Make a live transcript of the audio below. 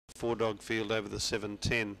4-dog field over the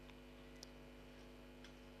 7-10.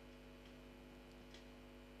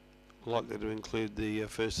 Likely to include the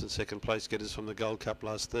first and second place getters from the Gold Cup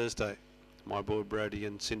last Thursday. My Boy Brody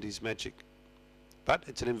and Cindy's Magic. But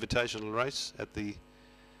it's an invitational race at the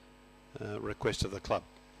request of the club.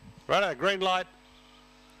 Righto, green light.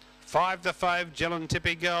 5 to 5, Gellin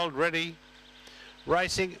Tippy Gold ready.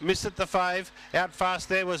 Racing, missed at the 5. Out fast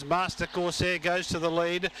there was Master Corsair, goes to the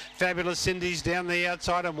lead. Fabulous Cindy's down the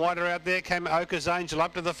outside, and wider out there came Ochre's Angel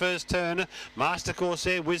up to the first turn. Master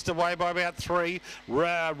Corsair whizzed away by about 3.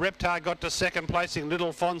 Reptar got to second placing.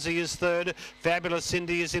 Little Fonzie is third. Fabulous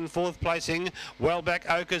Cindy is in fourth placing. Well back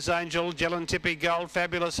Ochre's Angel, Gellin Tippy Gold,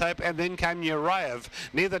 Fabulous Hope, and then came Uraev.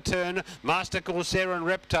 Near the turn, Master Corsair and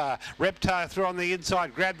Reptar. Reptar through on the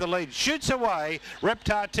inside, grabbed the lead, shoots away.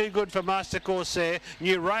 Reptar too good for Master Corsair.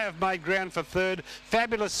 Uraev made ground for third.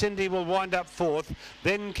 Fabulous Cindy will wind up fourth.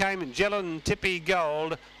 Then came Gellin Tippy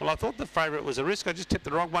Gold. Well, I thought the favourite was a risk. I just tipped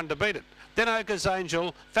the wrong one to beat it. Then Ochre's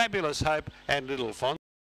Angel, Fabulous Hope, and Little Font.